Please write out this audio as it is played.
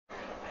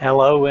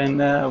Hello and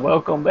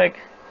welcome back.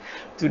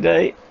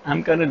 Today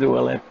I'm gonna do a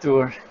lab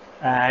tour.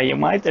 You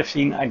might have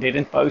seen I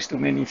didn't post too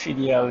many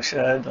videos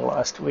the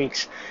last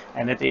weeks,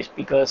 and it is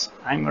because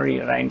I'm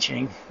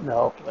rearranging the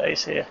whole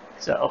place here.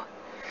 So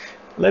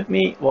let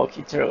me walk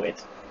you through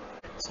it.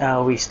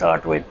 So we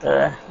start with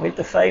the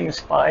famous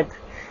pipe,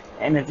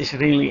 and it is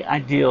really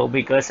ideal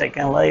because I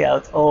can lay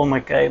out all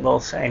my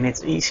cables and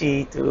it's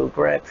easy to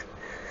grab.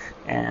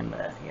 And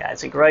yeah,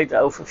 it's a great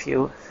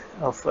overview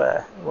of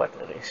what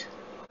it is.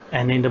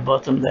 And in the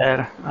bottom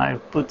there I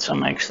put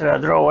some extra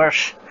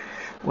drawers,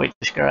 which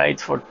is great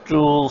for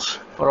tools,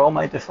 for all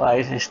my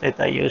devices that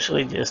I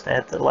usually just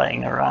had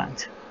laying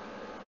around.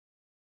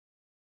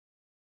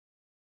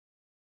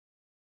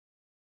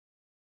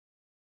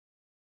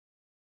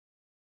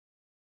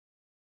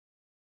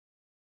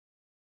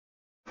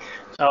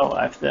 So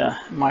I have the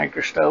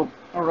microscope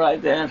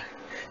right there.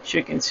 As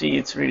you can see,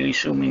 it's really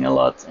zooming a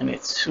lot and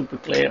it's super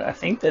clear. I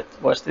think that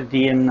was the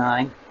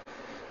DM9.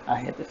 I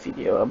had a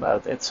video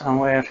about it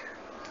somewhere.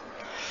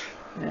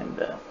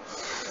 And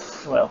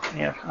well,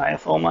 here I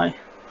have all my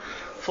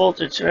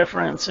voltage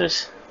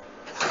references,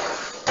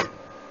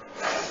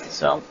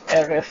 some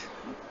RF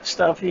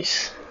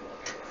stuffies,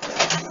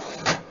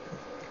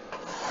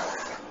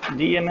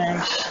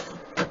 DMMs,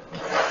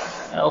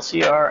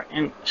 LCR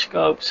and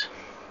scopes,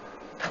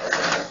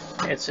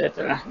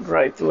 etc.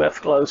 Great to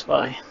have close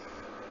by.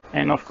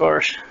 And of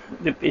course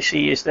the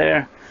PC is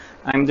there.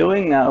 I'm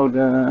doing now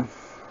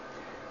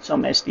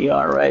some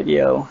SDR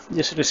radio,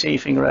 just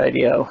receiving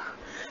radio,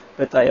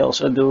 but I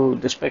also do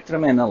the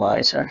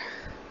SpectrumAnalyzer,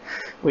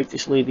 which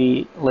is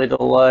the little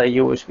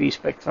USB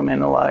spectrum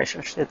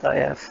analyzers that I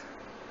have.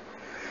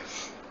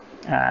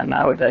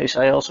 Nowadays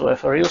I also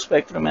have a real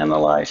spectrum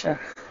analyzer.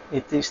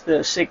 It is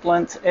the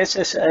Sigland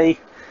SSA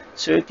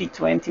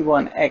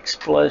 3021X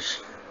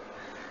Plus.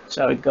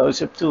 So it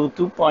goes up to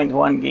 2.1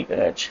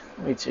 GHz,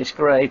 which is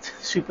great,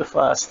 super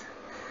fast.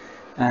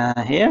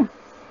 Here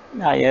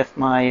I have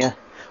my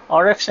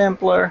RF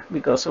sampler,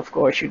 because of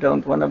course you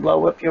don't want to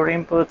blow up your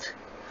input.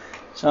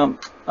 Some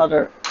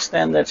other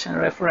standards and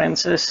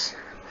references,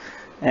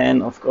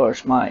 and of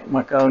course my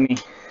Marconi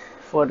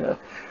for the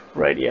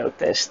radio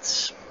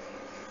tests.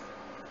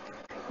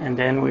 And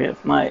then we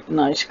have my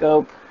nice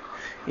scope.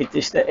 It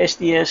is the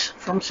SDS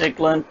from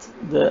Sigland,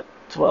 the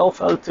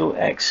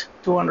 1202X,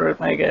 200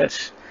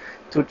 MHz,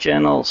 2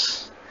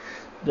 channels,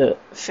 the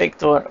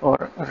Victor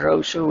or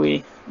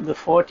Rosui, the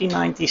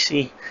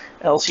 4090C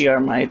LCR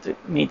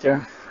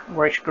meter,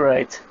 works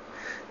great,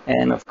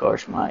 and of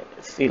course my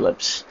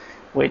Philips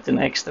with an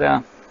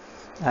extra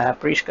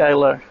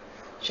prescaler,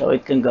 so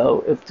it can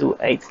go up to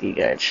 8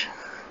 GHz.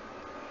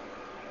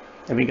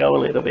 Then we go a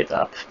little bit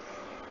up.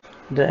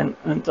 Then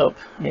on top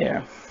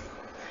here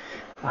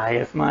I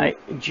have my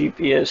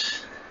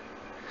GPS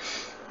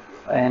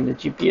and the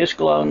GPS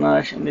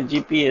cloners and the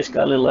GPS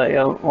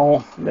Galileo,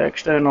 all the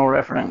external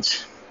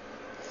reference.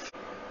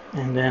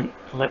 And then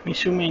let me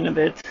zoom in a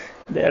bit.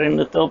 There in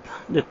the top,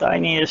 the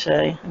tiny SA,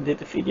 I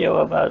did a video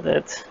about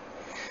that.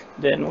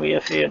 Then we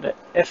have here the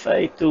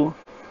FA2,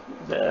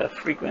 the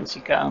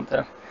frequency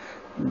counter,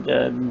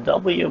 the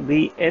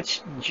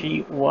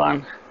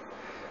WBHG1,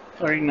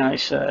 very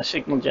nice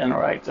signal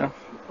generator,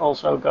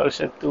 also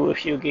goes up to a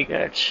few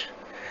gigahertz.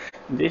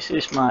 This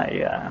is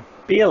my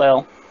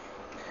PLL,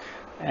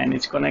 and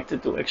it's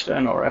connected to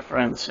external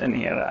reference, and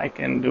here I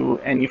can do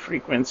any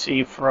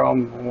frequency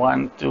from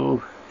 1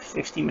 to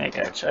 50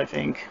 MHz, I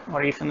think,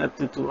 or even up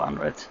to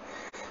 200.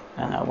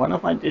 One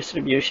of my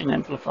distribution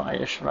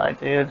amplifiers right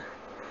here.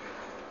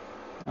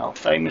 Well,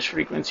 famous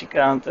frequency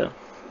counter,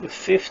 the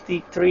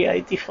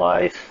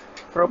 5385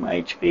 from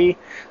HP.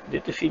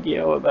 Did a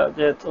video about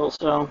that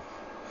also.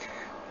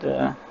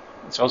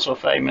 It's also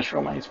famous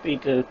from HP,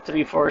 the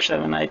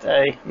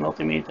 3478A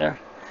multimeter.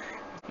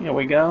 Here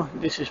we go.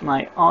 This is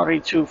my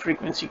RE2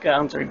 frequency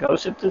counter. It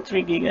goes up to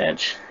 3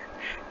 GHz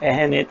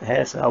and it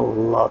has a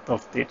lot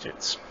of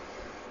digits.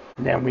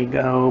 Then we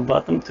go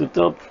bottom to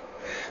top.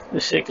 The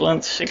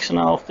Sigland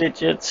 6.5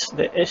 digits,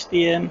 the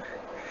SDM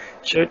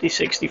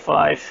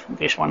 3065.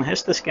 This one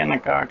has the scanner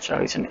card, so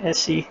it's an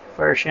SC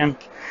version,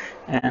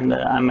 and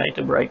I made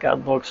a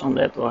breakout box on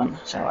that one,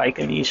 so I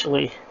can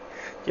easily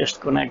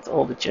just connect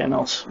all the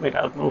channels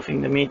without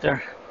moving the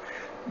meter.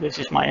 This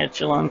is my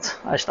Echelon.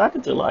 I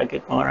started to like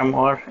it more and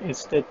more.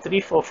 It's the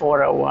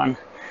 34401.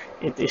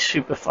 It is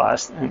super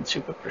fast and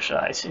super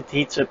precise. It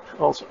heats up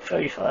also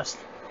very fast.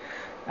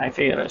 I have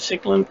here a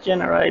Sigland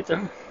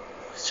generator.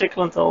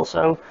 Sigland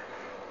also,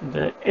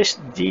 the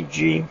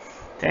SDG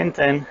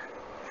 1010. I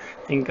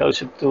think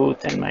goes up to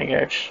 10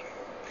 MHz.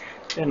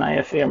 Then I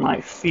have here my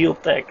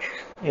Fieldtech.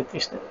 It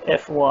is the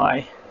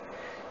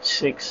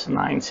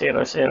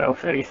FY6900,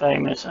 very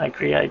famous. I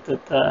created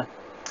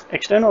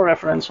external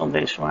reference on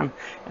this one,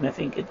 and I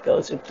think it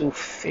goes up to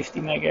 50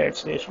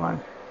 MHz, this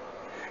one,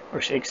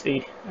 or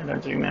 60, I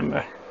don't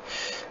remember.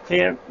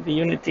 Here the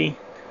Unity,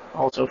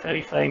 also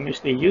very famous,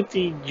 the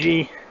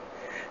UTG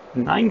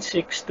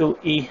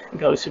 962E,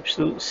 goes up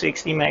to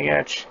 60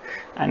 MHz,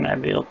 and I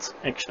built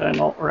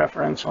external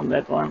reference on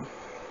that one.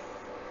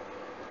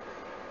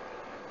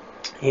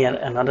 Here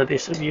another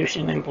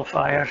distribution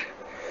amplifier.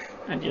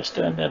 I just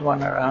turned that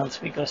one around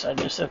because I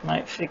just had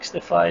my fixed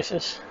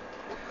devices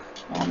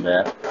on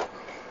there.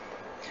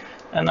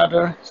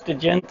 Another is the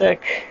Gentech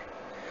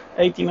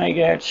 80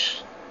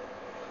 MHz,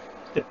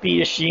 the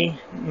PSG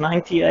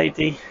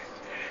 9080.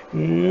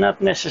 Not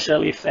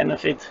necessarily a fan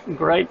of it.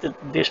 Great that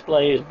the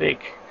display is big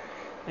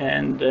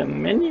and the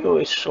menu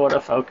is sort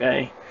of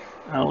okay,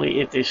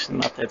 only it is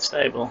not that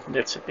stable.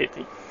 That's a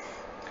pity.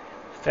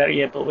 Very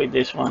happy with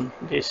this one.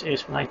 This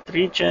is my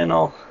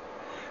 3-channel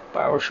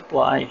power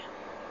supply,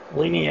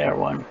 linear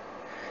one,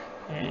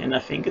 and I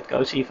think it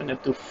goes even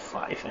up to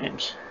 5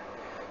 amps,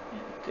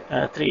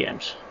 3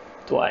 amps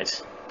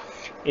twice.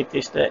 It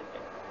is the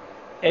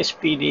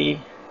SPD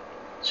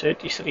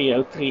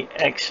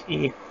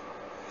 3303XE.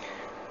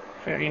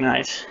 Very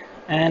nice.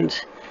 And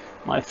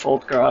my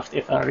volt graph,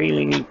 if I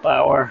really need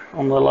power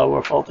on the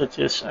lower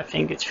voltages, I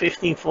think it's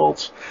 15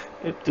 volts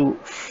up to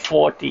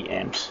 40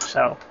 amps,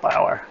 so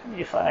power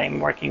if I'm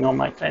working on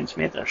my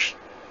transmitters.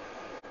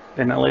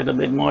 Then a little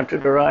bit more to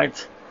the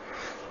right,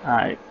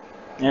 I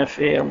have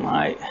here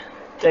my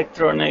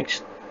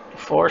Tektronix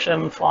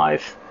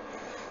 475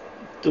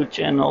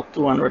 2-channel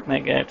 200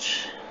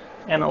 MHz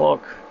analog,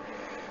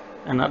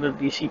 another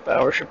DC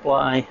power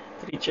supply,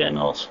 3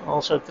 channels,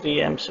 also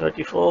 3 amps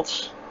 30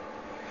 volts.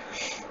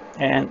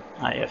 And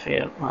I have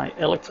here my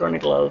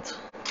ElectronicLoad,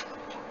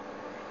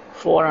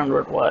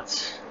 400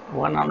 watts,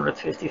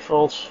 150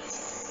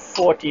 volts,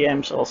 40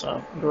 amps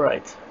also,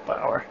 great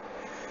power.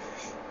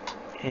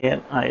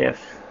 Here I have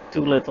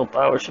 2 little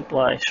power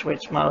supply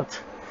switch mode,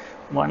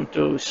 one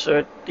to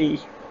 30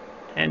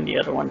 and the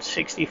other one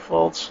 60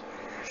 volts.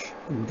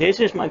 This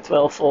is my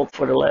 12 volt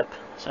for the lab,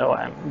 so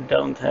I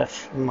don't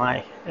have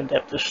my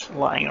adapters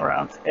lying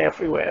around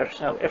everywhere,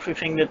 so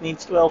everything that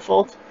needs 12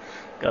 volt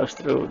goes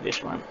through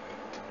this one.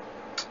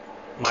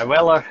 My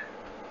Weller,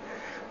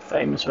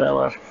 famous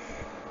Weller,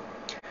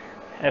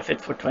 have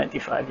it for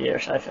 25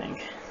 years I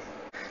think.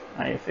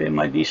 I have here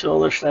my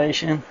desolder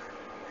station,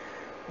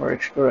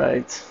 works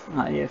great.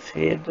 I have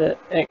here the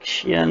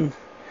Action,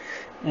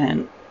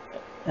 and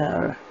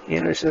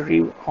here is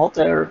a hot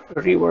air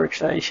rework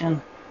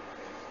station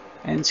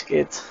and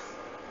skid.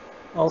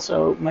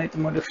 Also made the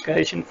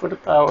modification for the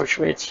power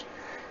switch,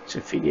 it's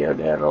a video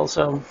there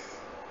also.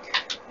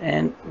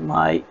 And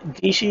my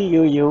DC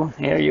UU,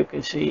 here you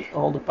can see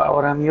all the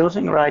power I'm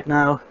using right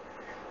now.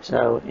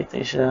 So it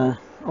is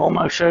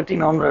almost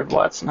 1300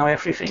 watts, now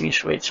everything is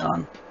switched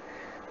on.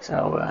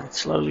 So it's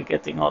slowly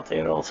getting hot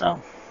here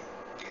also.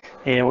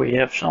 Here we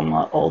have some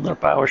older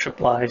power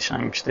supplies,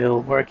 I'm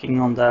still working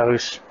on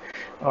those.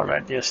 Or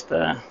I just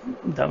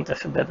don't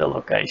have a better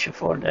location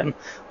for them.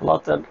 A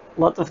lot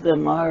of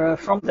them are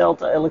from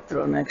Delta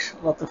Electronics,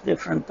 a lot of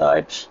different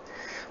types.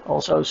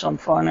 Also some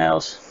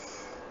Farnells.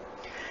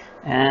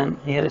 And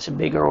here is a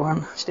bigger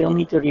one, still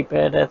need to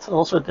repair that,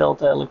 also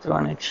Delta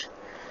Electronics,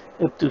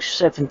 up to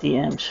 70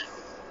 amps.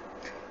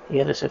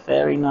 Here is a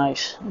very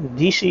nice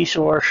DC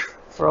source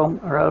from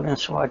Rohde &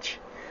 Schwarz,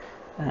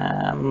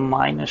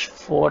 minus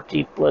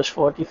 40 plus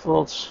 40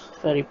 volts,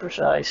 very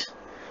precise,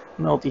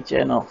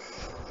 multi-channel.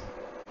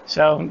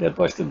 So that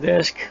was the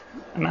desk.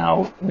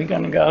 Now we're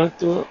gonna go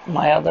to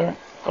my other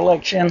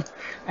collection,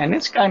 and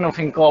it's kind of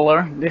in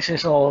color. This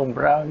is all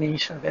brownie,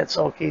 so that's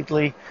all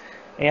Keithley.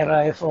 Here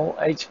I have all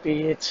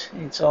HP,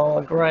 it's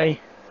all grey.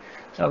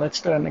 So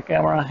let's turn the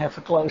camera, have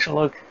a closer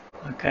look.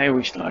 Okay,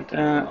 we start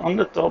on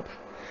the top.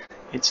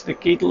 It's the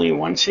Keithley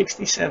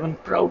 167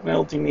 probe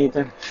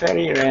multimeter,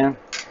 very rare.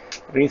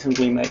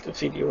 Recently made a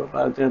video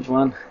about that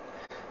one.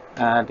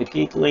 The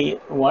Keithley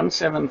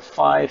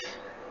 175,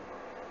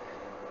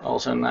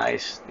 also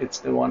nice. It's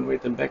the one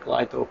with the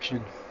backlight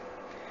option.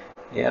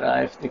 Here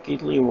I have the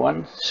Keithley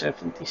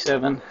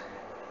 177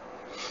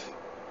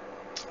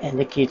 and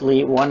the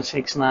Keithley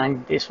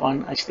 169. This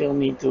one I still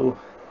need to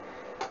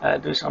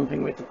do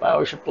something with the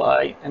power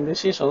supply, and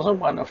this is also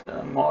one of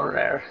the more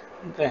rare,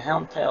 the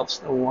handhelds,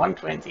 the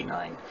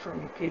 129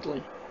 from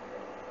Keithley.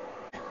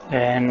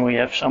 Then we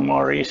have some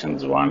more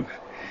recent one.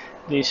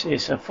 This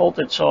is a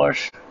voltage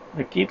source,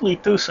 the Keithley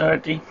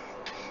 230,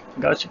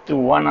 goes up to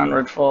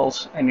 100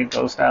 volts and it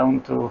goes down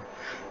to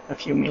a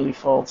few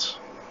millivolts.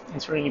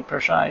 It's really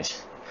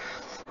precise.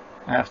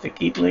 I have the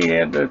Keithley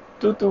here, the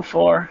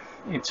 224.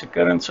 It's a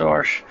current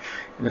source.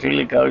 It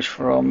really goes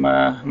from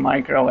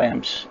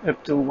microamps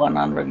up to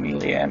 100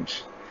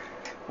 milliamps.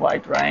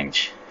 Wide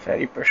range,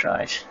 very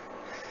precise.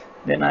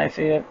 Then I have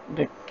here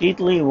the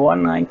Keithley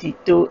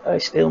 192. I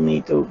still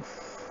need to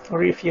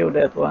review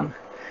that one.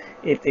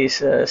 It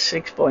is a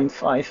 6.5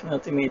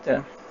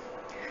 multimeter.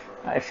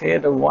 I have here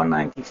the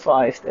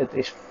 195, that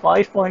is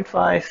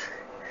 5.5,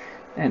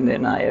 and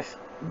then I have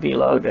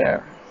below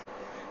there.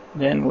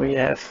 Then we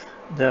have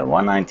the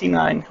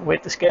 199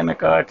 with the scanner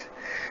card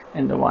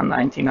and the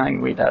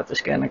 199 without the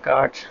scanner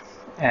card,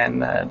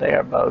 and they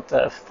are both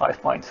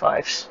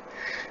 5.5s.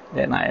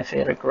 Then I have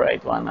here a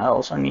great one. I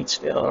also need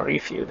still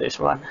review this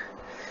one.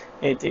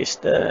 It is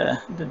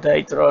the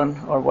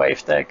Datron or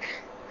WaveTech.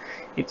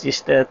 It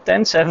is the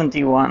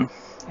 1071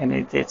 and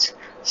it is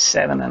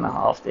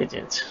 7.5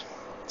 digits.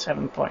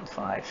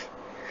 7.5.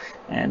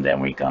 And then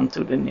we come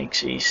to the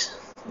Nixies.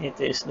 It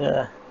is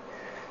the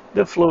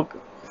Fluke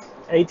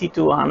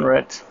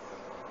 8200,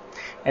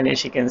 and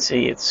as you can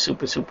see, it's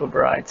super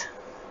bright.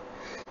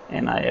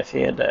 And I have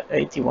here the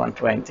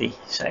 8120,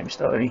 same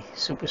story,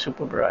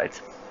 super bright.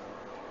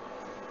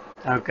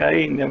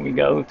 Okay, and then we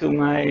go to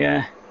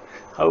my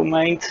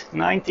homemade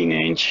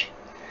 19-inch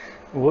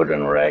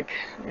wooden rack,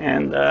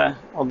 and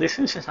well, this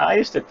is as high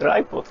as the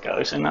tripod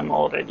goes, and I'm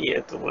already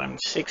at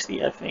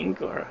 160, I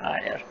think, or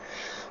higher.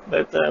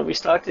 But we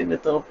start in the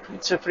top.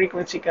 It's a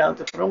frequency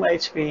counter from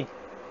HP,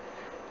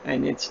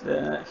 and it's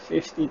the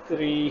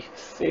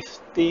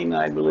 5315,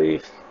 I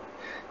believe.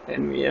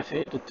 Then we have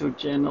here the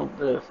 2-channel,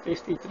 the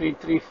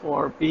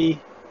 5334B.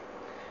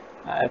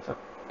 I have a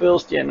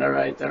pulse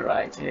generator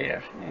right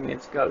here, and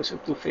it goes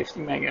up to 50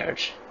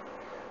 MHz.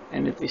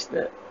 And it is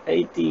the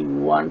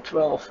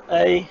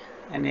 8112A,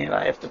 and here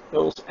I have the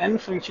pulse and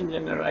function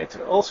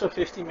generator, also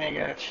 50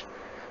 MHz.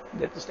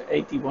 That is the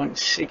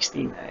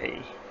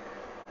 8116A.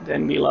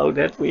 Then below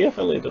that we have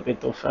a little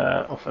bit of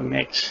a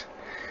mix,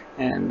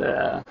 and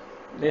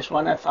this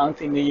one I found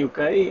in the UK.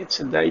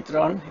 It's a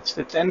Datron. It's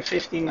the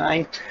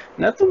 1059.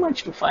 Not too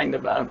much to find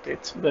about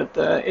it, but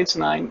it's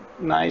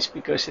nice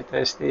because it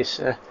has this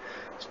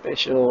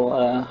special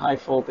high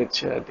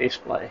voltage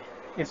display.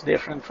 It's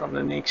different from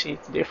the Nixie.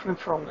 It's different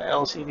from the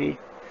LCD.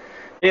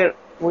 Here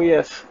we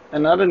have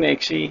another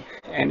Nixie,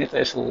 and it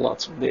has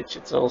lots of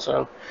digits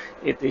also.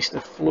 It is the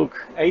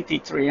Fluke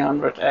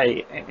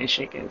 8300A, and as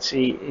you can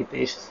see, it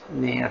is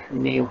near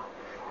new.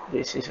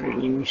 This is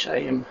really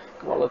museum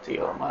quality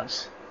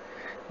almost.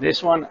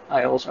 This one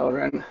I also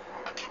run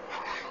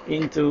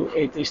into.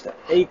 It is the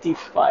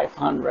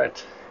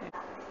 8500,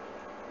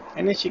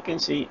 and as you can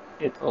see,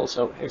 it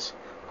also has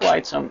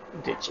quite some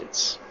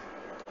digits.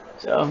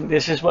 So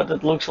this is what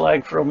it looks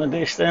like from a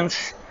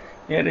distance.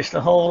 Here is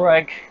the whole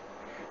rack.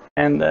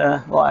 And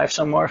well, I have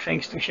some more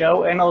things to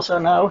show, and also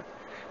now,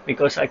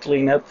 because I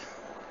clean up,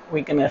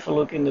 we can have a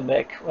look in the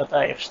back what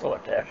I have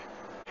stored there.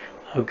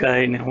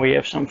 Okay, now we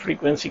have some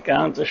frequency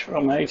counters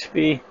from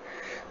HP.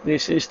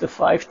 This is the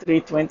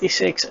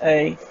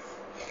 5326A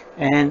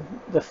and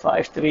the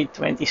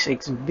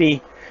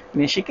 5326B.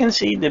 And as you can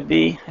see, the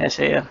B has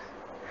here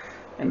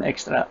an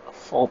extra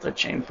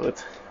voltage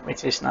input,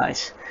 which is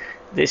nice.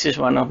 This is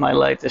one of my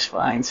latest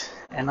finds,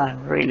 and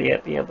I'm really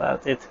happy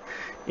about it.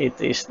 It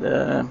is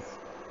the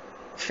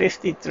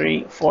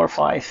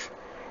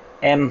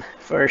 5345M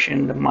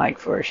version, the mic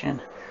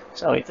version.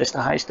 So it is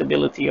the high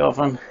stability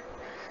oven,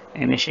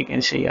 and as you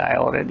can see, I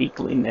already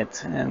cleaned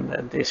it, and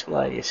the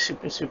display is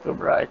super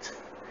bright.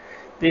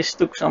 This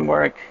took some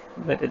work,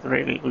 but it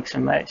really looks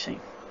amazing.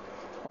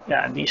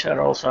 Yeah, these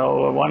are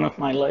also one of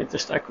my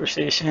latest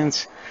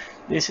acquisitions.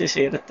 This is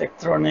here the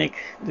Tektronix,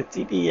 the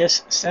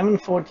TDS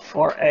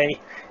 744A.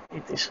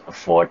 It is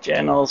 4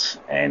 channels,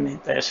 and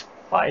it has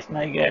 5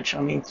 MHz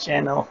on each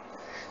channel,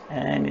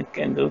 and it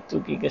can do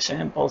 2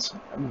 gigasamples,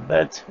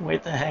 but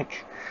with the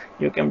hack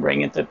you can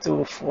bring it up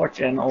to 4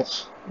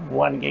 channels,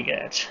 1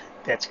 GHz.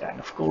 That's kind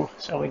of cool,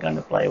 so we're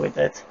gonna play with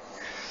that.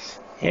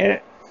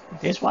 Here,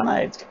 this one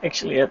I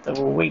actually had a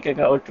week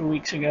ago, 2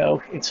 weeks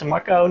ago. It's a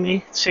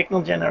Marconi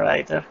signal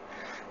generator.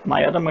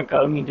 My other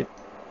Marconi, the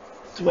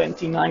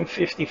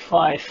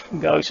 2955,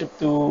 goes up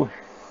to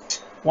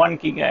 1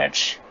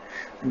 GHz,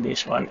 and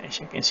this one, as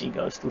you can see,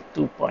 goes to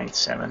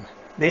 2.7.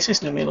 This is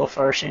the middle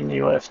version.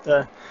 You have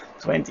the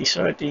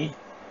 2030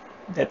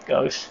 that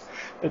goes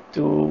up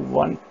to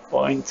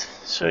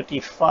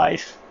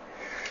 1.35,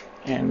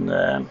 and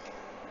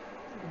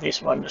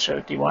this one, the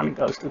 31,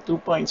 goes to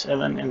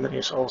 2.7, and there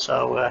is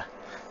also a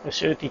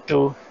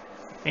 32.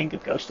 I think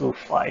it goes to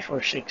 5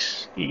 or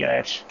 6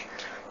 GHz.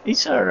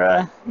 These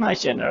are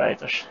nice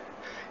generators,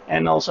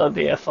 and also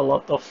they have a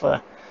lot of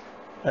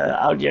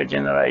audio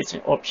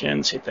generation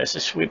options. It has a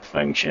sweep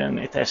function,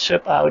 it has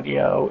sub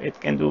audio, it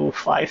can do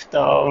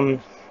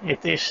 5-tone.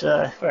 It is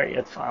very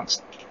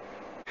advanced.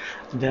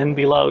 Then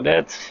below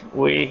that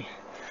we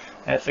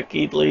have a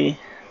Keithley.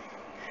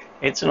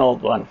 It's an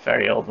old one,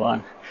 very old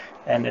one,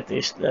 and it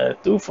is the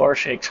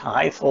 246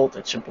 high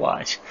voltage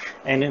supplies,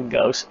 and it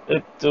goes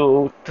up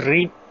to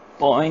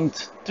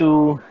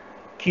 3.2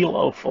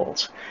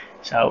 kilovolts.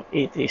 So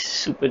it is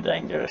super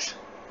dangerous.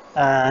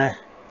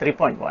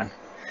 3.1.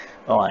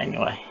 Well,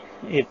 anyway,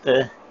 it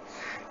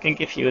can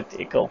give you a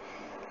tickle.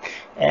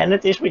 And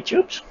it is with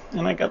tubes,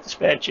 and I got the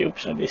spare tube,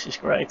 so this is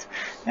great.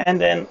 And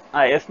then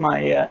I have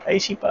my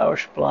AC power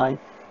supply,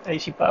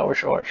 AC power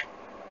source.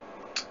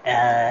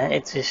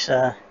 It is,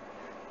 I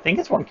think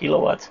it's 1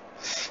 kilowatt.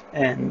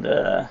 And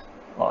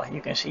well,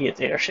 you can see it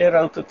here,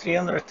 0 to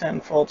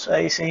 310 volts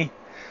AC,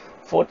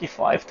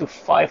 45 to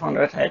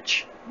 500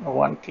 Hz,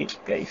 1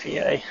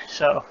 kVA,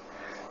 so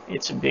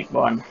it's a big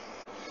one.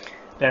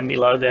 Then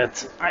below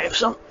that I have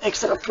some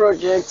extra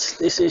projects.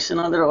 This is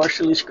another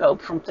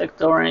oscilloscope from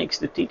Tektronix,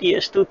 the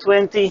TDS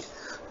 220.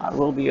 I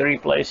will be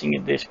replacing a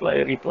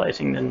display,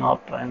 replacing the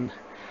knob, and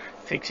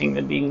fixing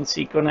the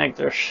BNC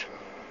connectors.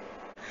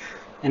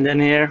 And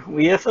then here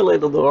we have a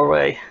little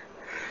doorway,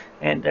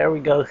 and there we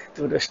go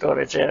to the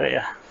storage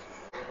area.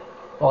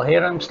 Well,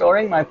 here I'm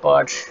storing my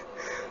parts,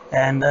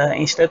 and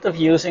instead of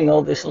using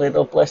all these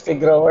little plastic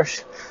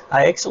drawers,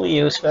 I actually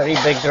use very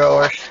big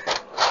drawers,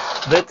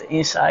 but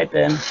inside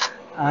them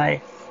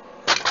I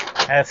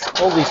have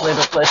all these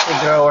little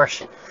plastic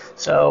drawers.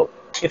 So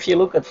if you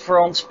look at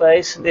front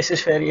space, this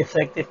is very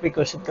effective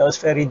because it goes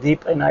very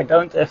deep and I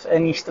don't have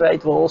any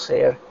straight walls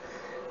here.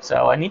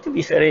 So I need to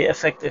be very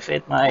effective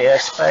with my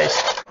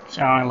space.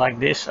 So like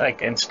this I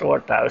can store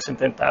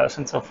thousands and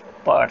thousands of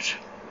parts.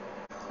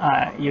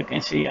 You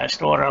can see I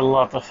store a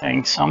lot of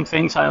things. Some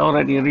things I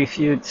already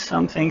reviewed,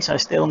 some things I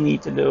still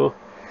need to do.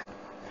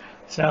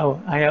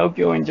 So I hope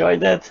you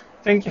enjoyed that.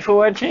 Thank you for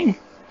watching.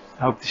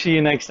 Hope to see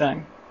you next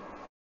time.